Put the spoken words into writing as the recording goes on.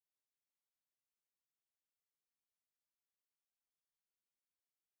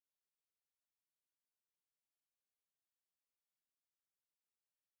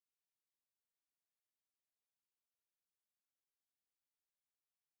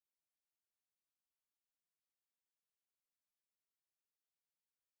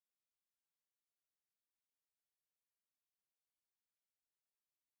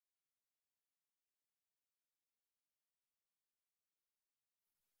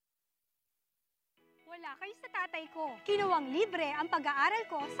Wala kayo sa tatay ko. Kinuwang libre ang pag-aaral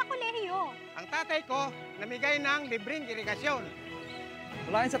ko sa kolehiyo. Ang tatay ko, namigay ng libreng irigasyon.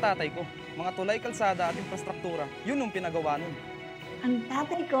 Wala yun sa tatay ko. Mga tulay, kalsada at infrastruktura. Yun ang pinagawa nun. Ang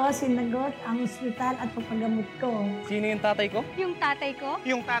tatay ko, sinagot ang ospital at pagpagamot ko. Sino yung tatay ko? Yung tatay ko?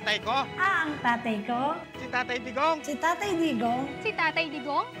 Yung tatay ko, Ang tatay ko? si Tatay Digong. Si Tatay Digong? Si Tatay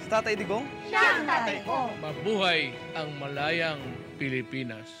Digong? Si Tatay Digong? Siya ang tatay ko. Mabuhay ang malayang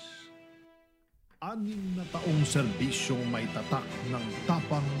Pilipinas. 6 na taong serbisyong may tatak ng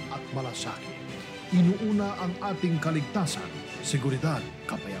tapang at malasakit. Inuuna ang ating kaligtasan, seguridad,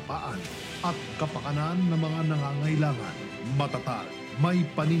 kapayapaan at kapakanan ng mga nangangailangan. Matatag, may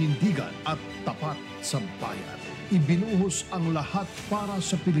paninindigan at tapat sa bayan. Ibinuhos ang lahat para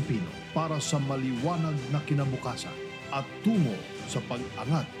sa Pilipino, para sa maliwanag na kinabukasan at tungo sa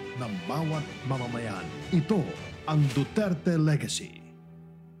pag-angat ng bawat mamamayan. Ito ang Duterte Legacy.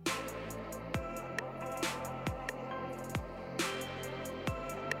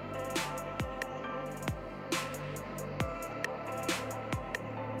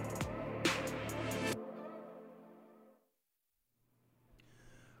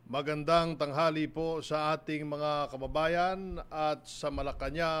 Magandang tanghali po sa ating mga kababayan at sa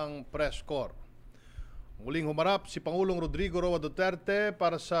Malacañang Press Corps. Muling humarap si Pangulong Rodrigo Roa Duterte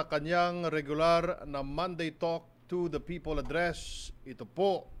para sa kanyang regular na Monday Talk to the People address. Ito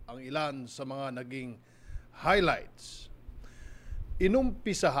po ang ilan sa mga naging highlights.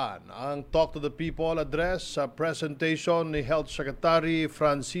 Inumpisahan ang Talk to the People address sa presentation ni Health Secretary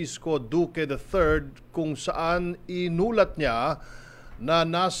Francisco Duque III kung saan inulat niya na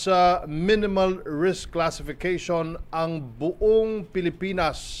nasa minimal risk classification ang buong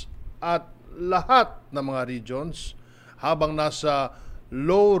Pilipinas at lahat ng mga regions, habang nasa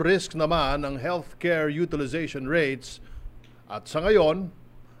low risk naman ang healthcare utilization rates. At sa ngayon,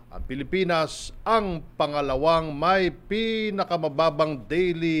 ang Pilipinas ang pangalawang may pinakamababang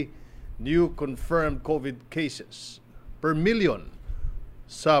daily new confirmed COVID cases per million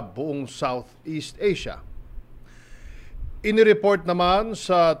sa buong Southeast Asia. Inireport naman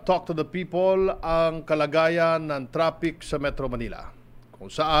sa Talk to the People ang kalagayan ng traffic sa Metro Manila, kung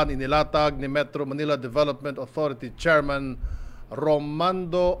saan inilatag ni Metro Manila Development Authority Chairman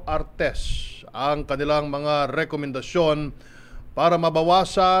Romando Artes ang kanilang mga rekomendasyon para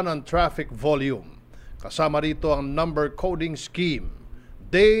mabawasan ang traffic volume. Kasama rito ang number coding scheme,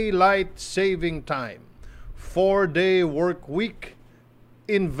 daylight saving time, 4-day work week,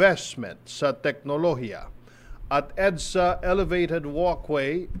 investment sa teknolohiya, at EDSA Elevated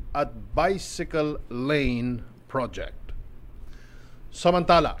Walkway at Bicycle Lane Project.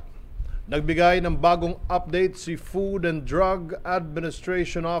 Samantala, nagbigay ng bagong update si Food and Drug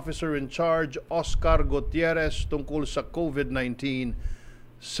Administration Officer in Charge Oscar Gutierrez tungkol sa COVID-19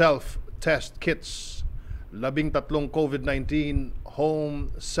 self-test kits. 13 COVID-19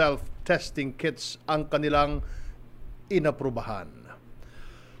 home self-testing kits ang kanilang inaprubahan.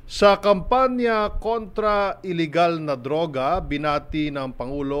 Sa kampanya kontra iligal na droga, binati ng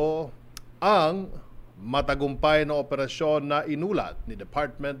Pangulo ang matagumpay na operasyon na inulat ni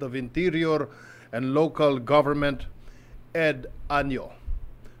Department of Interior and Local Government Ed Anyo,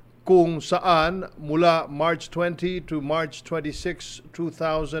 kung saan mula March 20 to March 26,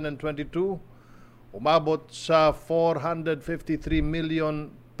 2022, umabot sa 453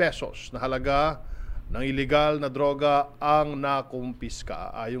 million pesos na halaga ng iligal na droga ang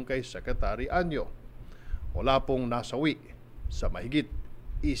nakumpiska ayon kay Secretary Anyo. Wala pong nasawi sa mahigit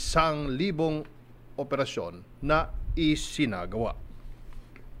 1,000 operasyon na isinagawa.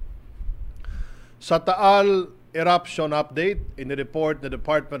 Sa Taal Eruption Update, inireport ng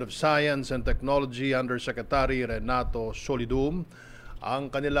Department of Science and Technology Undersecretary Renato Solidum ang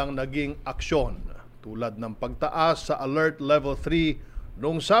kanilang naging aksyon tulad ng pagtaas sa Alert Level 3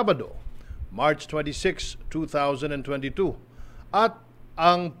 noong Sabado, March 26, 2022, at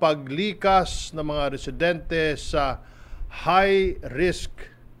ang paglikas ng mga residente sa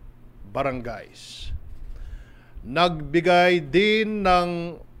high-risk barangays. Nagbigay din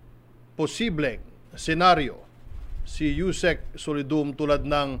ng posibleng senaryo si Yusek Solidum tulad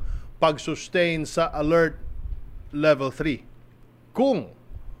ng pag-sustain sa Alert Level 3 kung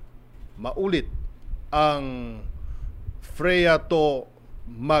maulit ang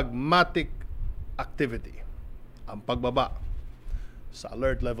phreatomagmatic activity, ang pagbaba sa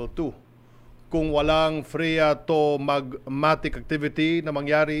Alert Level 2. Kung walang phreatomagmatic activity na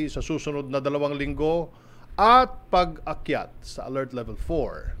mangyari sa susunod na 2 linggo, at pag-akyat sa Alert Level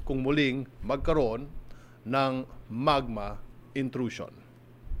 4 kung muling magkaroon ng magma intrusion.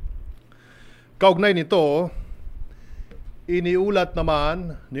 Kaugnay nito, Iniulat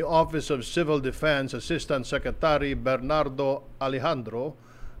naman ni Office of Civil Defense Assistant Secretary Bernardo Alejandro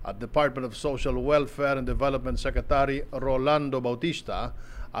at Department of Social Welfare and Development Secretary Rolando Bautista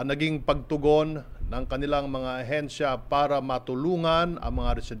ang naging pagtugon ng kanilang mga ahensya para matulungan ang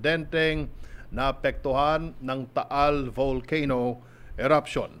mga residenteng naapektuhan ng Taal Volcano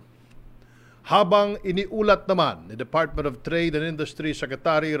eruption. Habang iniulat naman ni Department of Trade and Industry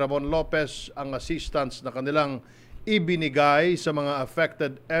Secretary Ramon Lopez ang assistance na kanilang ibinigay sa mga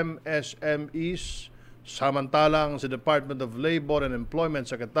affected MSMEs, samantalang si Department of Labor and Employment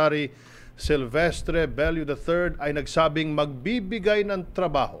Secretary Silvestre Bello III ay nagsabing magbibigay ng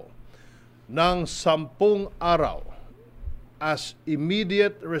trabaho ng 10 araw as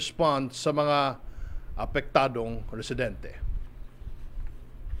immediate response sa mga apektadong residente.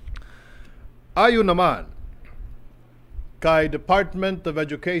 Ayon naman kay Department of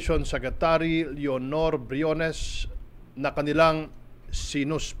Education Secretary Leonor Briones na kanilang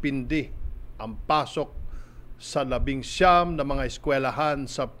sinuspindi ang pasok sa 19 na mga eskwelahan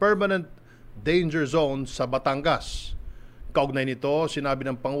sa permanent danger zone sa Batangas. Kaugnay nito, sinabi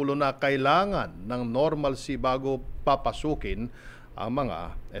ng Pangulo na kailangan ng normalcy bago papasukin ang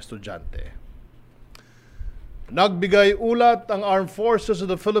mga estudyante. Nagbigay ulat ang Armed Forces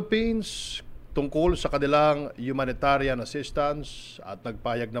of the Philippines tungkol sa kanilang humanitarian assistance at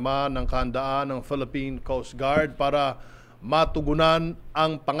nagpayag naman ng kahandaan ng Philippine Coast Guard para matugunan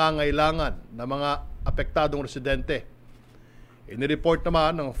ang pangangailangan ng mga apektadong residente. Inireport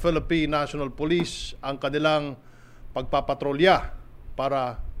naman ng Philippine National Police ang kanilang pagpapatrolya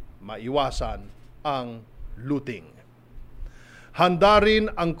para maiwasan ang looting. Handa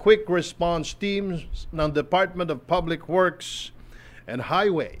rin ang quick response teams ng Department of Public Works and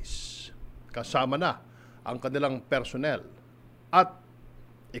Highways. Kasama na ang kanilang personnel at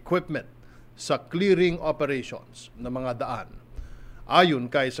equipment sa clearing operations ng mga daan.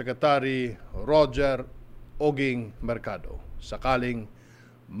 Ayon kay Secretary Roger Oging Mercado, sakaling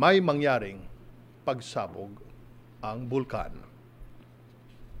may mangyaring pagsabog ang bulkan.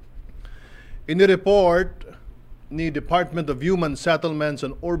 Inireport ni Department of Human Settlements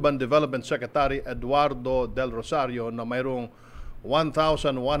and Urban Development Secretary Eduardo Del Rosario na mayroong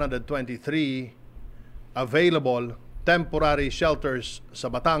 1,123 available temporary shelters sa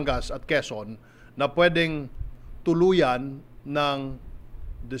Batangas at Quezon na pwedeng tuluyan ng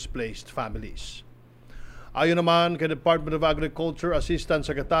displaced families. Ayon naman kay Department of Agriculture Assistant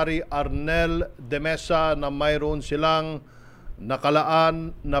Secretary Arnel de Mesa na mayroon silang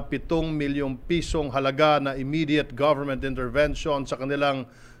nakalaan na 7 milyong pisong halaga na immediate government intervention sa kanilang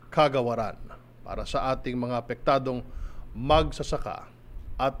kagawaran para sa ating mga apektadong magsasaka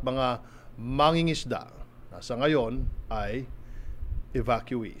at mga mangingisda na sa ngayon ay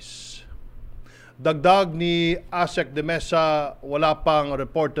evacuees. Dagdag ni ASEC de Mesa, wala pang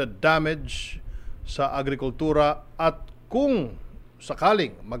reported damage sa agrikultura at kung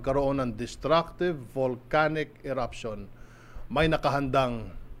sakaling magkaroon ng destructive volcanic eruption, may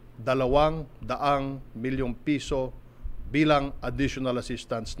nakahandang 200 milyong piso bilang additional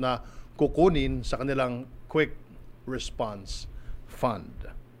assistance na kukunin sa kanilang quick response fund.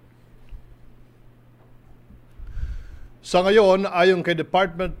 Sa ngayon, ayon kay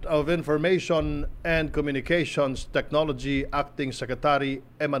Department of Information and Communications Technology Acting Secretary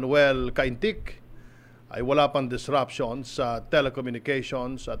Emmanuel Caintic, ay wala pang disruption sa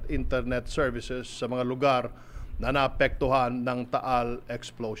telecommunications at internet services sa mga lugar na naapektuhan ng Taal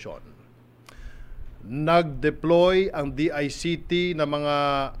explosion. Nag-deploy ang DICT na mga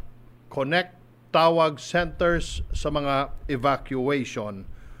connect tawag centers sa mga evacuation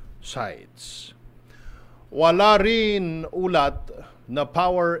sites. Wala rin ulat na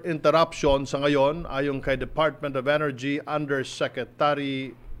power interruption sa ngayon ayon kay Department of Energy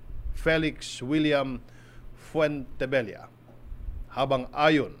Undersecretary Felix William Fuentebella. Habang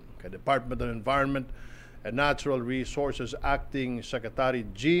ayon kay Department of Environment and Natural Resources Acting Secretary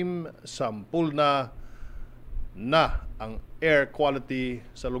Jim Sampulna na ang air quality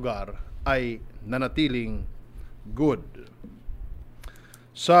sa lugar ay nanatiling good.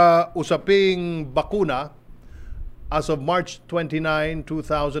 Sa usaping bakuna, as of March 29,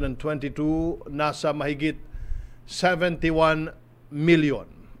 2022, nasa mahigit 71 million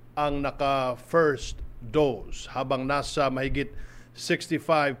ang naka-first dose, habang nasa mahigit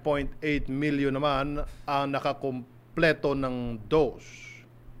 65.8 million naman ang nakakumpleto ng dose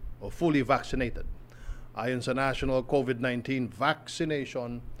o fully vaccinated, ayon sa National COVID-19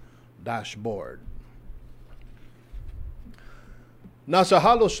 Vaccination Dashboard. Nasa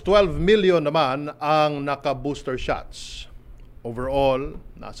halos 12 million naman ang naka-booster shots. Overall,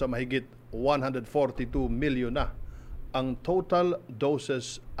 nasa mahigit 142 million na ang total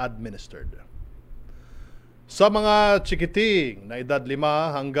doses administered. Sa mga chikiting na edad 5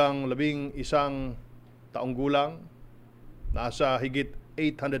 hanggang 11 taong gulang, nasa higit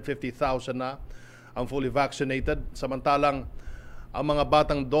 850,000 na ang fully vaccinated, samantalang ang mga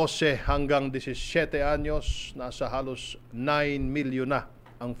batang 12 hanggang 17 anyos, nasa halos 9 milyon na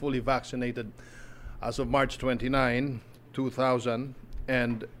ang fully vaccinated as of March 29,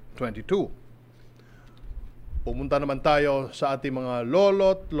 2022. Pumunta naman tayo sa ating mga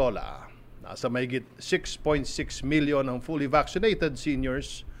lolo't lola. Nasa mahigit 6.6 million ang fully vaccinated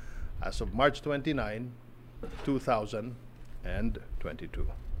seniors as of March 29, 2022.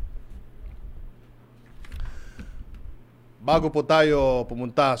 Bago po tayo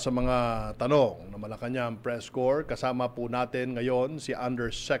pumunta sa mga tanong na Malacañang Press Corps, kasama po natin ngayon si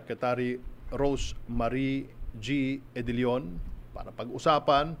Undersecretary Rose Marie G. Edilion para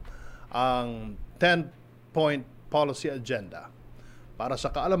pag-usapan ang 10-point policy agenda para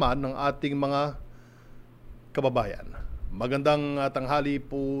sa kaalaman ng ating mga kababayan. Magandang tanghali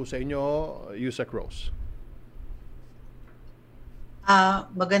po sa inyo, Yusek Rose.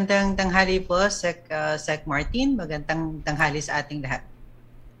 Magandang tanghali po, Sec Martin. Magandang tanghali sa ating lahat.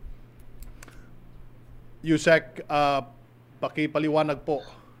 Yusek, pakipaliwanag po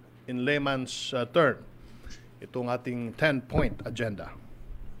in layman's term itong ating 10-point agenda.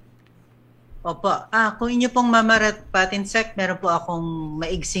 Opo. Kung inyo pong mamarapatin, Sec, meron po akong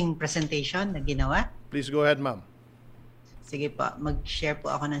maigsing presentation na ginawa. Please go ahead, ma'am. Sige po, mag-share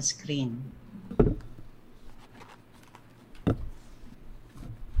po ako ng screen.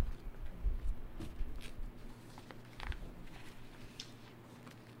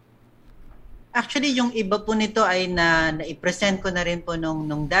 Actually, yung iba po nito ay na-present ko na rin po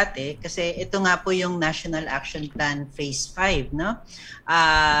nung dati kasi ito nga po yung National Action Plan Phase 5, no?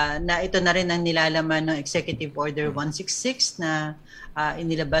 Na ito na rin ang nilalaman ng Executive Order 166 na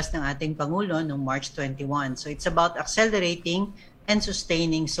inilabas ng ating Pangulo noong March 21. So it's about accelerating and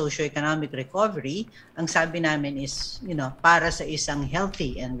sustaining socio-economic recovery. Ang sabi namin is, para sa isang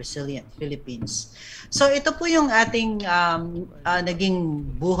healthy and resilient Philippines. So ito po yung ating naging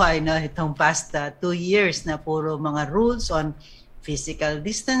buhay na itong past 2 years na puro mga rules on physical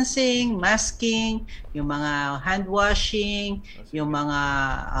distancing, masking, yung mga hand washing, yung mga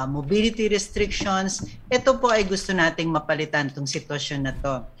mobility restrictions. Ito po ay gusto nating mapalitan itong sitwasyon na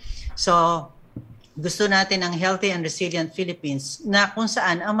to. So gusto natin ang healthy and resilient Philippines na kung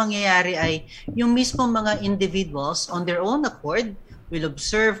saan ang mangyayari ay yung mismo mga individuals on their own accord will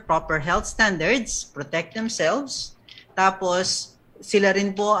observe proper health standards, protect themselves, tapos sila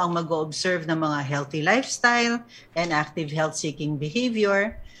rin po ang mag-observe ng mga healthy lifestyle and active health-seeking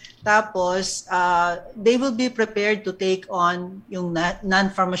behavior. Tapos, they will be prepared to take on yung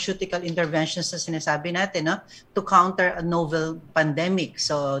non-pharmaceutical interventions na sinasabi natin, no, to counter a novel pandemic.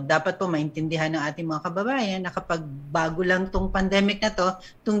 So, dapat po maintindihan ng ating mga kababayan na kapag bago lang tong pandemic na to,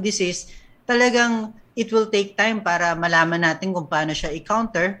 tong disease, talagang it will take time para malaman natin kung paano siya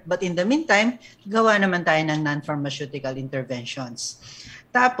i-counter. But in the meantime, gawa naman tayo ng non-pharmaceutical interventions.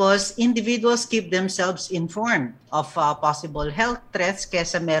 Tapos, individuals keep themselves informed of possible health threats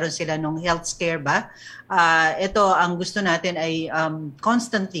kesa meron sila nung health scare ba. Ito, ang gusto natin ay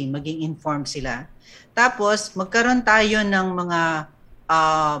constantly maging informed sila. Tapos, magkaroon tayo ng mga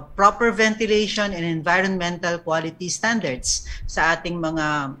proper ventilation and environmental quality standards sa ating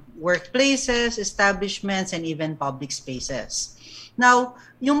mga workplaces, establishments, and even public spaces. Now,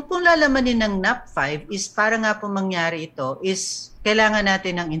 yung pong lalamanin ng NAP5 is para nga po mangyari ito is kailangan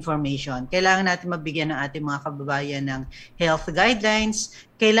natin ng information. Kailangan natin mabigyan ng ating mga kababayan ng health guidelines.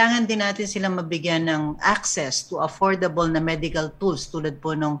 Kailangan din natin silang mabigyan ng access to affordable na medical tools tulad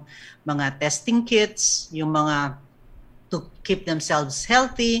po ng mga testing kits, yung mga to keep themselves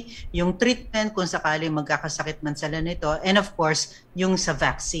healthy, yung treatment kung sakaling magkakasakit man sila nito, and of course, yung sa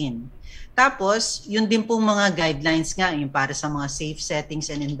vaccine. Tapos, yun din pong mga guidelines nga, yung para sa mga safe settings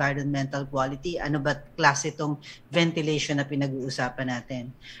and environmental quality, ano ba klase itong ventilation na pinag-uusapan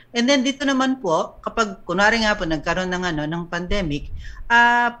natin. And then dito naman po, kapag kunwari nga po nagkaroon ng pandemic,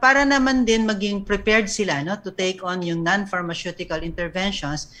 para naman din maging prepared sila, no, to take on yung non-pharmaceutical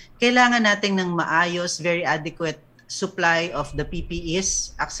interventions, kailangan natin ng maayos, very adequate supply of the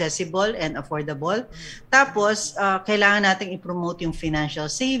PPEs, accessible and affordable. Tapos, kailangan natin i-promote yung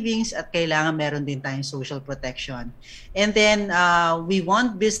financial savings at kailangan meron din tayong social protection. And then, we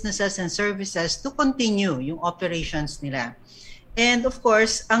want businesses and services to continue yung operations nila. And of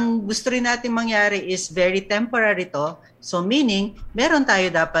course, ang gusto rin natin mangyari is very temporary to. So meaning, meron tayo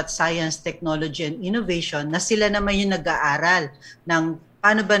dapat science, technology, and innovation na sila naman yung nag-aaral ng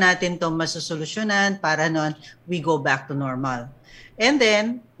paano ba natin to masusolusyonan para noon we go back to normal. And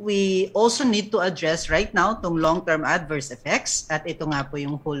then, we also need to address right now itong long-term adverse effects at ito nga po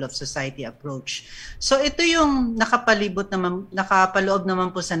yung whole of society approach. So ito yung nakapaloob naman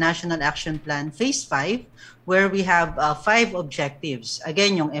po sa National Action Plan Phase 5 where we have 5 objectives.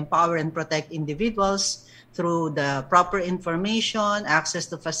 Again, yung empower and protect individuals through the proper information, access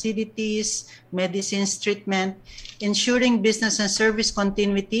to facilities, medicines, treatment, ensuring business and service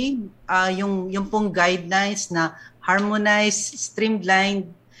continuity, yung pong guidelines na harmonized,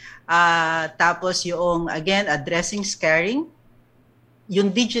 streamlined, tapos yung, again, addressing scaring,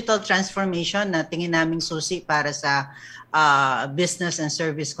 yung digital transformation na tingin naming susi para sa business and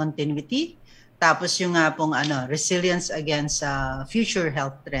service continuity, tapos yung pong resilience against future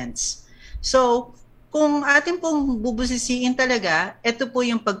health trends. So, kung atin pong bubusisiin talaga, ito po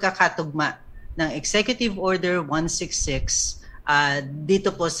yung pagkakatugma ng Executive Order 166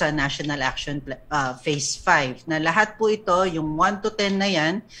 dito po sa National Action Phase 5 na lahat po ito, yung 1 to 10 na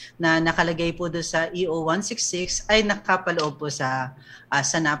yan na nakalagay po doon sa EO 166 ay nakapaloob po sa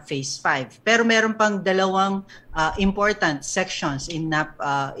NAP Phase 5. Pero meron pang dalawang important sections in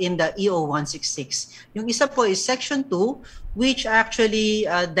the EO 166. Yung isa po is Section 2 which actually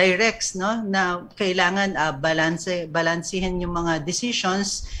directs na kailangan balansehin yung mga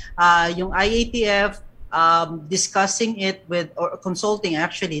decisions, yung IATF discussing it with or consulting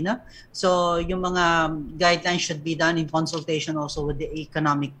actually, so yung mga guidelines should be done in consultation also with the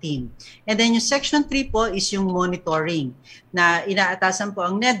economic team. And then yung Section 3 po is yung monitoring na inaatasan po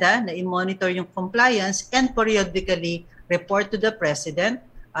ang NEDA na i-monitor yung compliance and periodically report to the President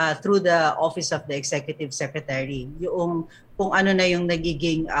through the Office of the Executive Secretary yung kung ano na yung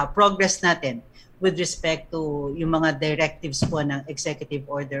nagiging progress natin with respect to yung mga directives po ng Executive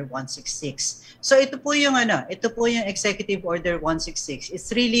Order 166. So ito po yung Executive Order 166.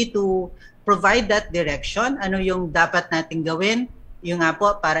 It's really to provide that direction, ano yung dapat nating gawin, yung nga po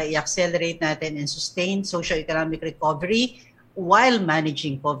para i-accelerate natin and sustain socio-economic recovery while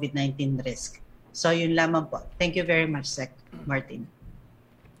managing COVID-19 risk. So yun lamang po. Thank you very much, Sec. Martin.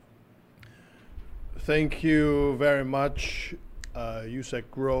 Thank you very much,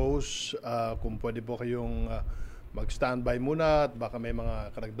 Yusek Rose. Kung pwede po kayong mag-standby muna at baka may mga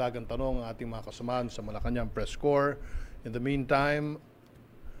karagdagang tanong ang ating mga kasamahan sa Malacañang Press Corps. In the meantime,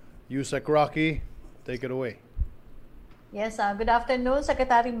 Yusek Rocky, take it away. Yes, good afternoon,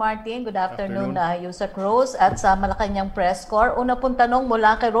 Secretary Martin. Good afternoon, Yusek Rose at sa Malacañang Press Corps. Una pong tanong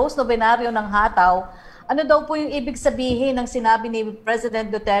mula kay Rose Novenario ng Hataw. Ano daw po yung ibig sabihin ng sinabi ni President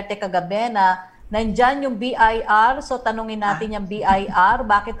Duterte kagabi na nandyan yung BIR, so tanungin natin yung BIR,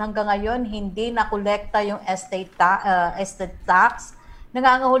 bakit hanggang ngayon hindi nakolekta yung estate tax?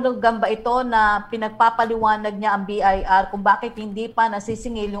 Nangangahulugan ba ito na pinagpapaliwanag niya ang BIR kung bakit hindi pa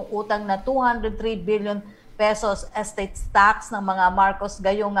nasisingil yung utang na 203 billion pesos estate tax ng mga Marcos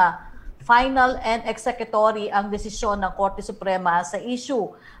gayong final and executory ang desisyon ng Korte Suprema sa issue?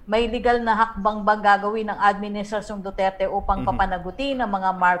 May legal na hakbang bang gagawin ng Administrasyong Duterte upang papanagutin ng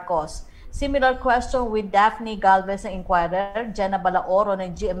mga Marcos? Similar question with Daphne Galvez ng Inquirer, Jenna Balaoro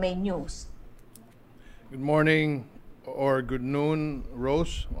ng GMA News. Good morning or good noon,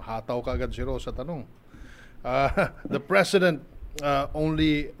 Rose. Hataw ka agad si Rose sa tanong. The President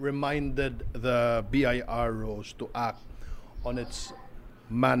only reminded the BIR, Rose, to act on its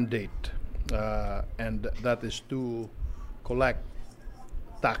mandate, and that is to collect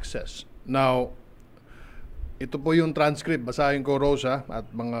taxes. Now, ito po yung transcript. Basahin ko, Rosa, at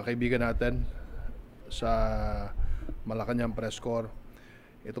mga kaibigan natin sa Malacañang Press Corps.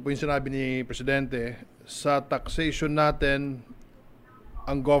 Ito po yung sinabi ni Presidente, sa taxation natin,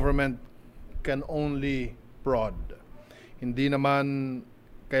 ang government can only prod. Hindi naman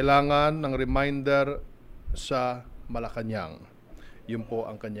kailangan ng reminder sa Malacañang. Yun po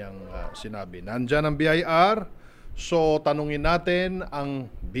ang kanyang sinabi. Nandyan ang BIR, so tanungin natin ang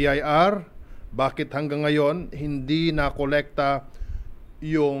BIR, bakit hanggang ngayon hindi na-kolekta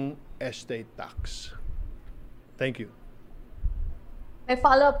yung estate tax? Thank you. May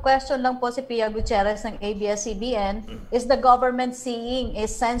follow-up question lang po si Pia Gutierrez ng ABS-CBN. Is the government seeing a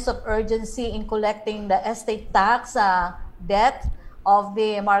sense of urgency in collecting the estate tax debt of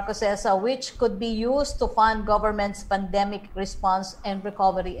the Marcoses which could be used to fund government's pandemic response and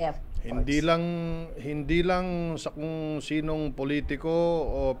recovery efforts? Hindi lang sa kung sinong politiko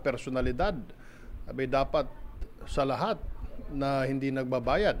o personalidad. Dapat sa lahat na hindi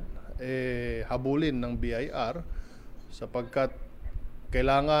nagbabayad habulin ng BIR sapagkat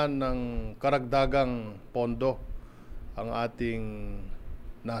kailangan ng karagdagang pondo ang ating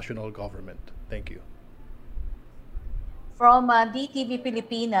national government. Thank you. from DTV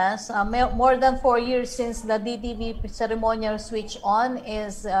Pilipinas. More than 4 years since the DTV ceremonial switch on,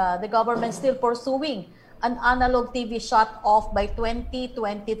 is the government still pursuing an analog TV shut off by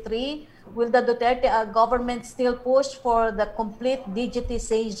 2023? Will the Duterte government still push for the complete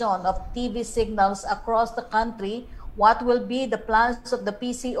digitization of TV signals across the country? What will be the plans of the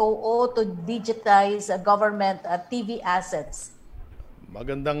PCOO to digitize government TV assets?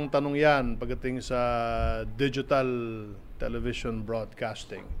 Magandang tanong yan pagdating sa digital television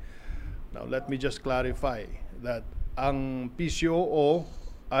broadcasting. Now, let me just clarify that ang PCOO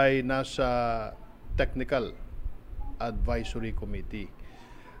ay nasa Technical Advisory Committee.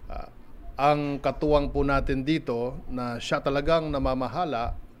 Ang katuwang po natin dito na siya talagang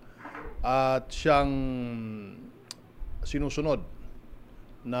namamahala at siyang sinusunod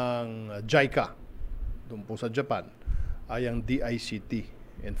ng JICA doon po sa Japan ay ang DICT.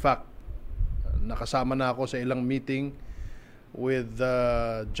 In fact, nakasama na ako sa ilang meeting with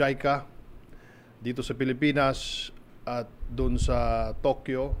JICA dito sa Pilipinas at doon sa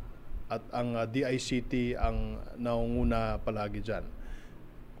Tokyo, at ang DICT ang naunguna palagi dyan.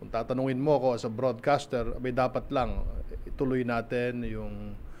 Kung tatanungin mo ako as a broadcaster, may dapat lang ituloy natin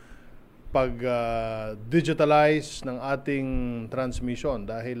yung pag-digitalize ng ating transmission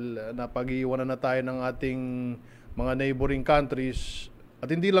dahil napag-iwanan na tayo ng ating mga neighboring countries.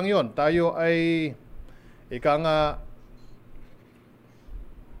 At hindi lang yon, tayo ay ika nga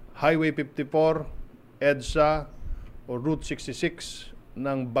Highway 54, EDSA o Route 66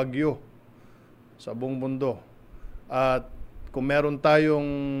 ng bagyo sa buong mundo. At kung meron tayong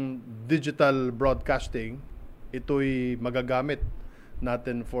digital broadcasting, ito'y magagamit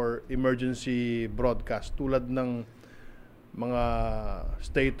natin for emergency broadcast tulad ng mga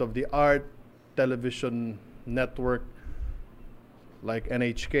state-of-the-art television network like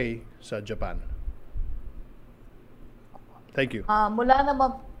NHK sa Japan. Thank you.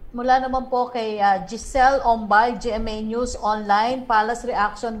 Mula naman po kay Giselle Ombay, GMA News Online, palace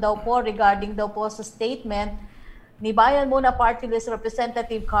reaction daw po regarding daw po sa statement ni Bayan Muna Party List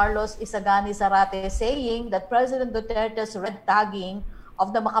Representative Carlos Isagani Zarate, saying that President Duterte's red tagging of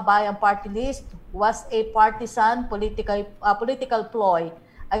the Makabayan Party List was a partisan political ploy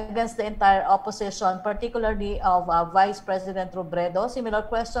against the entire opposition, particularly of Vice President Robredo. Similar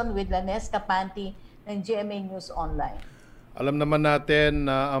question with Lanes Capanti ng GMA News Online. Alam naman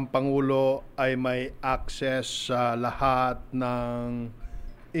natin na ang Pangulo ay may access sa lahat ng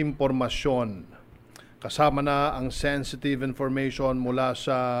impormasyon. Kasama na ang sensitive information mula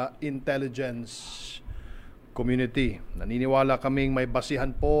sa intelligence community. Naniniwala kaming may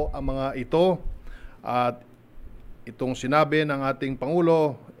basihan po ang mga ito at itong sinabi ng ating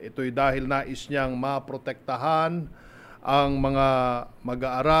Pangulo, ito'y dahil nais niyang maprotektahan ang mga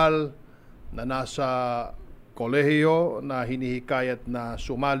mag-aaral na nasa kolehiyo na hinihikayat na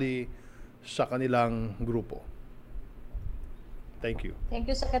sumali sa kanilang grupo. Thank you. Thank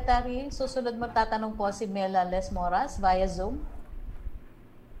you, Secretary. Susunod magtatanong po si Mela Les Moras via Zoom.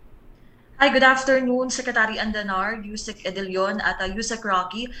 Hi, good afternoon, Secretary Andanar, Yusek Edelion at Yusek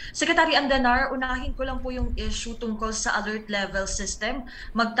Rocky. Secretary Andanar, unahin ko lang po yung issue tungkol sa alert level system.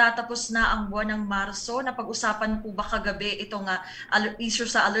 Magtatapos na ang buwan ng Marso. Napag-usapan po ba kagabi itong issue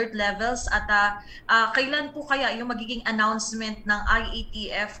sa alert levels at kailan po kaya yung magiging announcement ng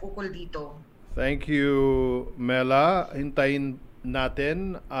IATF ukol dito? Thank you, Mela. Hintayin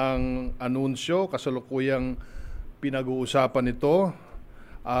natin ang anunsyo. Kasalukuyang pinag-uusapan ito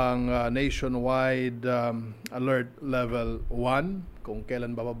ang nationwide alert level 1, kung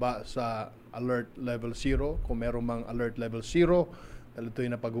kailan bababa sa alert level 0, kung meron mang alert level 0, dahil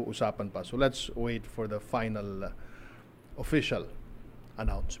ito'y napag-uusapan pa. So let's wait for the final official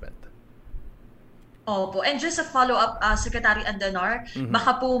announcement. Opo. And just a follow-up, Secretary Andanar,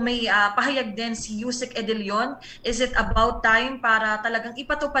 baka po may pahayag din si Yusek Edelion. Is it about time para talagang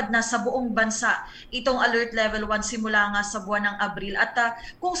ipatupad na sa buong bansa itong alert level 1 simula nga sa buwan ng Abril? At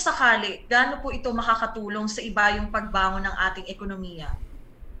kung sakali, gaano po ito makakatulong sa iba yung pagbangon ng ating ekonomiya?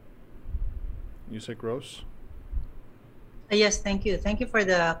 Yusek Rose? Yes, thank you. Thank you for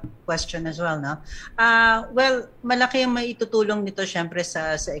the question as well. No? Well, malaki ang maitutulong nito syempre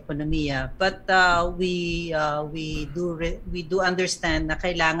sa ekonomiya. But we do understand na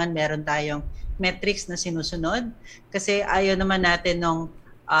kailangan meron tayong metrics na sinusunod kasi ayaw naman natin nung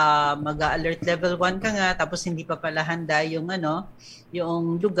mag-alert level 1 ka nga tapos hindi pa pala handa yung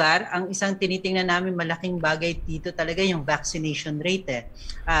yung lugar. Ang isang tinitingnan namin malaking bagay dito talaga yung vaccination rate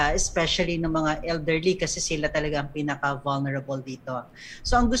especially ng mga elderly kasi sila talaga ang pinaka-vulnerable dito.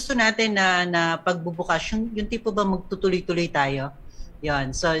 So ang gusto natin na pagbubukas yung tipo ba magtutuloy-tuloy tayo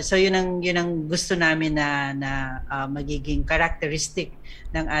Yon. So yun ang gusto namin na magiging characteristic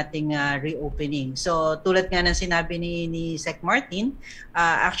ng ating reopening. So tulad nga ng sinabi ni Sec Martin,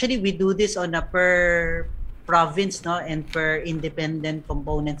 actually we do this on a per province, no, and per independent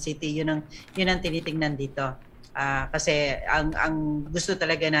component city. Yun ang tinitingnan dito. Kasi ang gusto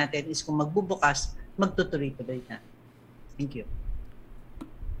talaga natin is kung magbubukas, magtutuloy-tuloy na. Thank you.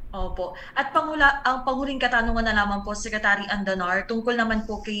 Opo. At ang panghuling katanungan na naman po, Secretary Andanar, tungkol naman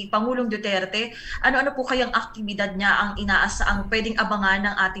po kay Pangulong Duterte, ano-ano po kayang aktibidad niya ang ang pwedeng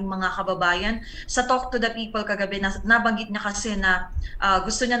abangan ng ating mga kababayan? Sa Talk to the People kagabi, nabanggit niya kasi na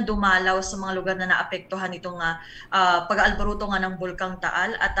gusto niyang dumalaw sa mga lugar na naapektuhan itong pag-aalbaruto nga ng Bulkang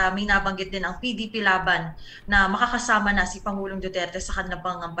Taal, at may nabanggit din ang PDP laban na makakasama na si Pangulong Duterte sa kanilang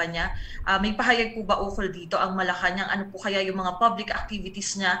pangampanya. May pahayag po ba ukol dito ang Malacañang? Ano po kaya yung mga public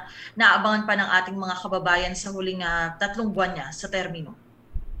activities niya naabangan pa ng ating mga kababayan sa huling 3 buwan niya sa termino?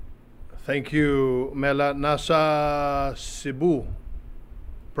 Thank you, Mela. Nasa Cebu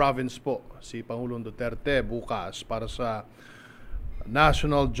province po si Pangulong Duterte bukas para sa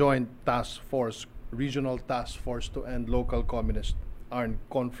National Joint Task Force, Regional Task Force to End Local Communist Armed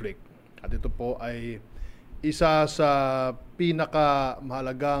Conflict. At ito po ay isa sa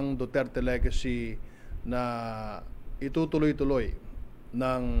pinakamahalagang Duterte legacy na itutuloy-tuloy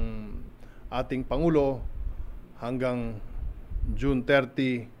ng ating Pangulo hanggang June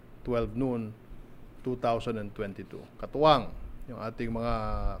 30, 12 noon, 2022. Katuwang yung ating mga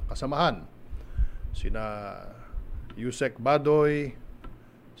kasamahan, sina Yusek Badoy,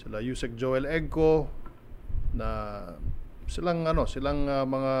 sila Yusek Joel Egco, na silang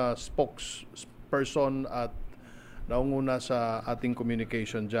mga spokesperson at naunguna sa ating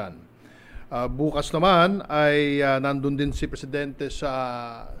communication dyan. Bukas naman ay nandun din si Presidente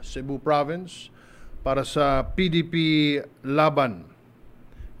sa Cebu Province para sa PDP Laban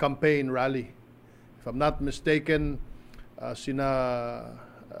campaign rally. If I'm not mistaken, sina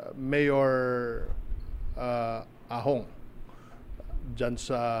Mayor Ahong dyan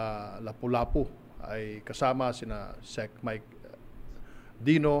sa Lapu-Lapu ay kasama sina Sec Mike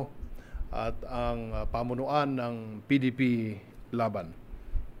Dino at ang pamunuan ng PDP Laban.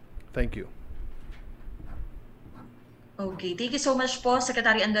 Thank you. Okay, thank you so much po,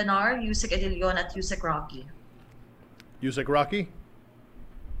 Secretary Andanar, Yusek Edilion at Yusek Rocky. Yusek Rocky?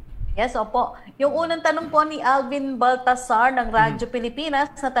 Yes, opo. Yung unang tanong po ni Alvin Baltasar ng Radyo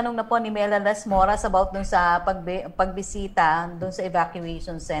Pilipinas, na tanong na po ni Mela Las Moras about dun sa pagbisita dun sa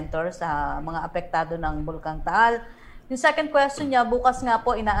evacuation center sa mga apektado ng Bulkang Taal. Yung second question niya, bukas nga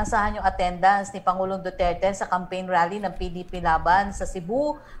po inaasahan yung attendance ni Pangulong Duterte sa campaign rally ng PDP Laban sa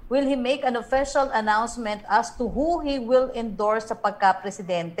Cebu. Will he make an official announcement as to who he will endorse sa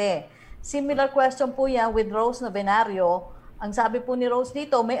pagka-presidente? Similar question po yan with Rose Novenario. Ang sabi po ni Rose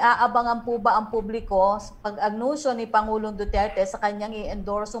dito, may aabangan po ba ang publiko sa pag-agnusyo ni Pangulong Duterte sa kanyang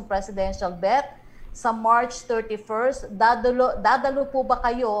i-endorse yung presidential bet sa March 31st? Dadalo po ba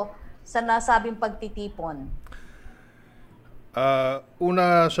kayo sa nasabing pagtitipon?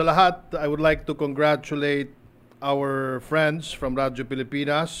 Una sa lahat, I would like to congratulate our friends from Radyo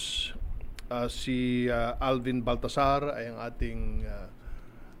Pilipinas. Si Alvin Baltasar ay ang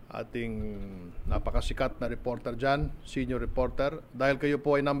ating napakasikat na reporter dyan, senior reporter. Dahil kayo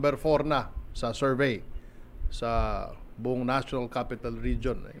po ay number 4 na sa survey sa buong National Capital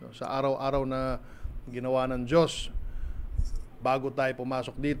Region. Sa araw-araw na ginawa ng Diyos, bago tayo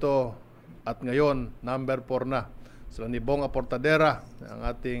pumasok dito, at ngayon, number 4 na. Sila ni Bong Aportadera, ang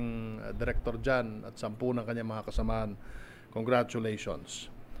ating director dyan, at 10 ng kanyang mga kasamahan.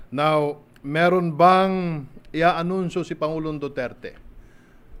 Congratulations. Now, meron bang i-anunsyo si Pangulong Duterte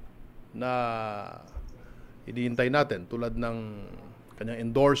na hinihintay natin tulad ng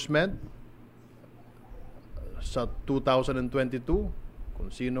kanyang endorsement sa 2022 kung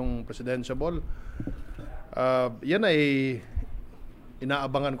sinong presidentiable? Yan ay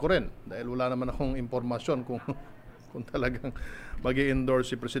inaabangan ko rin dahil wala naman akong impormasyon kung talagang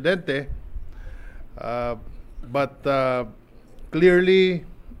mag-i-endorse si Presidente. But clearly,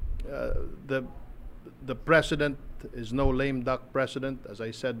 the President is no lame duck President, as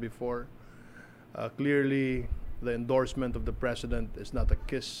I said before. Clearly, the endorsement of the President is not a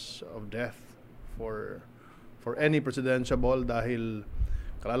kiss of death for any presidential dahil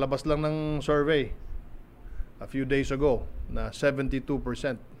kalalabas lang ng survey a few days ago na 72%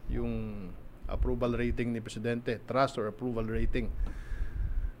 yung approval rating ni Presidente, trust or approval rating.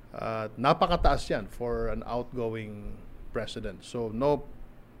 Napakataas yan for an outgoing president. So no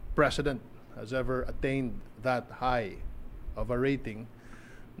president has ever attained that high of a rating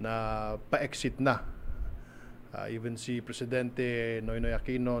na pa-exit na Even si Presidente Noynoy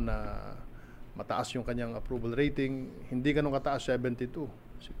Aquino na mataas yung kanyang approval rating, hindi ganun kataas, 72.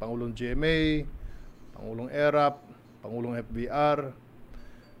 Si Pangulong GMA, Pangulong ERAP, Pangulong FBR,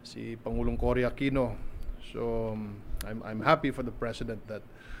 si Pangulong Cory Aquino. So I'm happy for the President that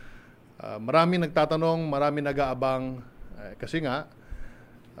marami nagtatanong, marami nag-aabang kasi nga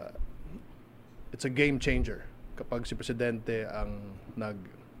it's a game changer kapag si Presidente ang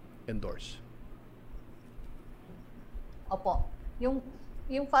nag-endorse. Opo.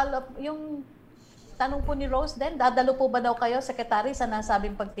 Yung follow-up, yung tanong po ni Rose din, dadalo po ba daw kayo, Secretary, sa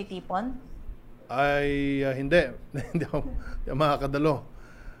nasabing pagtitipon? Ay hindi. Hindi ako makakadalo.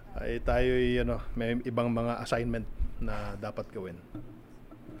 Ay tayo may ibang mga assignment na dapat gawin.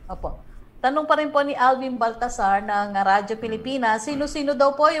 Opo. Tanong pa rin po ni Alvin Baltasar ng Radyo Pilipinas, sino-sino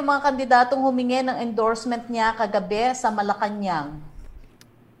daw po yung mga kandidatong humingi ng endorsement niya kagabi sa Malacañang?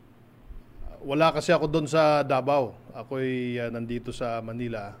 Wala kasi ako doon sa Davao. Ako'y nandito sa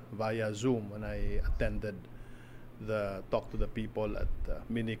Manila via Zoom and I attended the Talk to the People at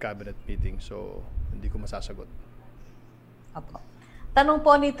mini cabinet meeting. So, hindi ko masasagot. Apo. Tanong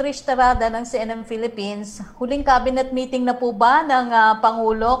po ni Trish Terada ng CNN Philippines, huling cabinet meeting na po ba ng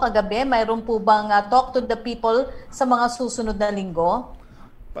Pangulo kagabi? Mayroon po bang Talk to the People sa mga susunod na linggo?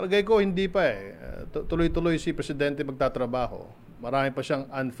 Palagay ko, hindi pa eh. Tuloy-tuloy si Presidente magtatrabaho. Marami pa siyang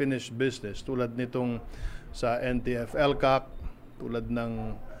unfinished business tulad nitong sa NTF-ELCAC, tulad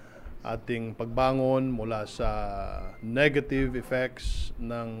ng ating pagbangon mula sa negative effects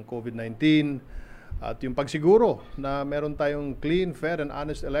ng COVID-19 at yung pagsiguro na meron tayong clean, fair and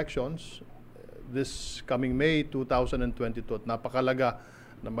honest elections this coming May 2022 at napakalaga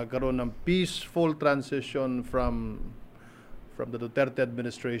na magkaroon ng peaceful transition from the Duterte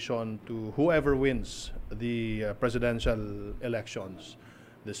administration to whoever wins the presidential elections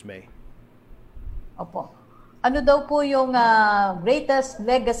this May. Opo. Ano daw po yung greatest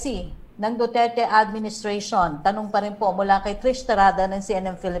legacy ng Duterte administration? Tanong pa rin po mula kay Trish Terada ng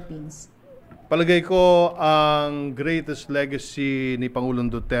CNN Philippines. Palagay ko ang greatest legacy ni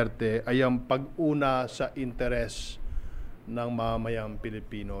Pangulong Duterte ay ang pag-una sa interes ng mamamayang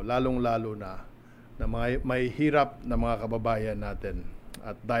Pilipino, lalong-lalo na may hirap na mga kababayan natin.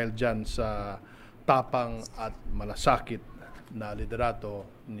 At dahil dyan sa tapang at malasakit na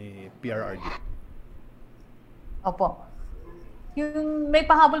liderato ni PRRD. Opo. Yung may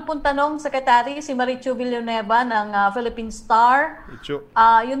pahabol pong tanong, Secretary, si Marichu Villanueva ng Philippine Star.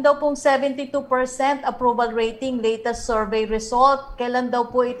 Yun daw pong 72% approval rating, latest survey result. Kailan daw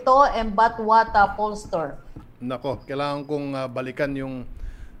po ito and but what pollster? Nako, kailangan kong balikan yung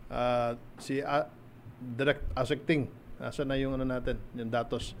si Direct Asecting. Nasa na yung natin, yung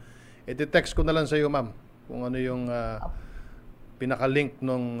datos. I-text ko na lang sa iyo, ma'am, kung ano yung pinaka-link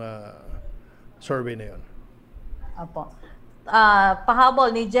nung survey na yun. Apo.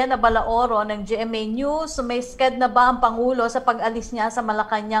 Pahabol ni Jenna Balaoro ng GMA News, may sked na ba ang Pangulo sa pag-alis niya sa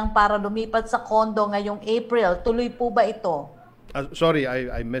Malacañang para lumipat sa kondo ngayong April? Tuloy po ba ito? Sorry,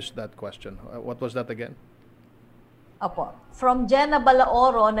 I missed that question. What was that again? Apo. From Jenna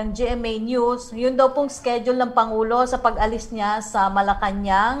Balaoro ng GMA News, yun daw pong schedule ng Pangulo sa pag-alis niya sa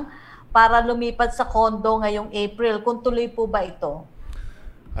Malacañang para lumipat sa kondo ngayong April. Kung tuloy po ba ito?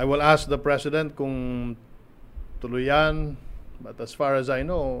 I will ask the President kung tuloy yan. But as far as I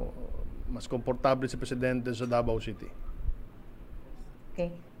know, mas komportable si Presidente sa Davao City.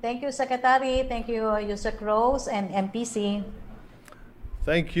 Okay. Thank you, Secretary. Thank you, Yusek Rose and MPC.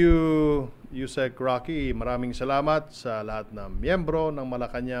 Thank you, Yusek Rocky. Maraming salamat sa lahat ng miyembro ng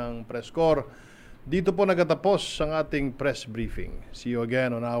Malacañang Press Corps. Dito po nagatapos ang ating press briefing. See you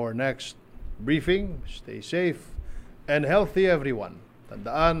again on our next briefing. Stay safe and healthy, everyone.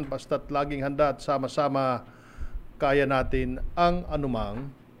 Tandaan, basta't laging handa at sama-sama kaya natin ang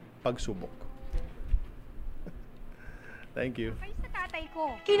anumang pagsubok. Thank you. Sa tatay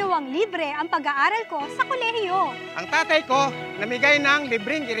ko, kinuwang libre ang pag-aaral ko sa kolehiyo. Ang tatay ko, namigay ng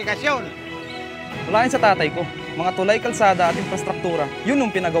libreng irigasyon. Wala yan sa tatay ko. Mga tulay, kalsada at infrastruktura, yun ang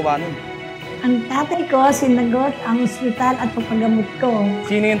pinagawa nun. Ang tatay ko sinagot ang ospital at pagpagamot ko.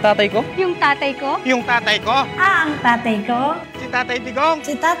 Sino yung tatay ko? Yung tatay ko, Yung tatay ko, Ang tatay ko, si Tatay Digong.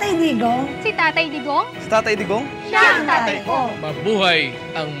 si Tatay Digong, si Tatay Digong, Si Tatay Digong? siya ang tatay ko. Mabuhay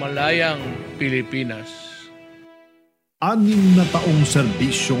ang malayang Pilipinas. 6 na taong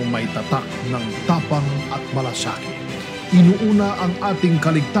serbisyong may tatak ng tapang at malasakit. Inuuna ang ating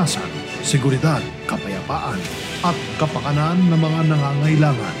kaligtasan, seguridad, kapayapaan at kapakanan ng mga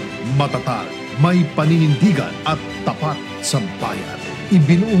nangangailangan. Matatag, may paninindigan at tapat sa bayan.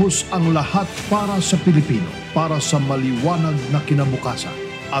 Ibinuhos ang lahat para sa Pilipino, para sa maliwanag na kinabukasan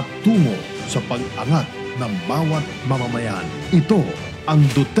at tungo sa pag-angat ng bawat mamamayan. Ito ang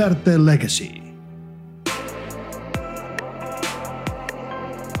Duterte Legacy.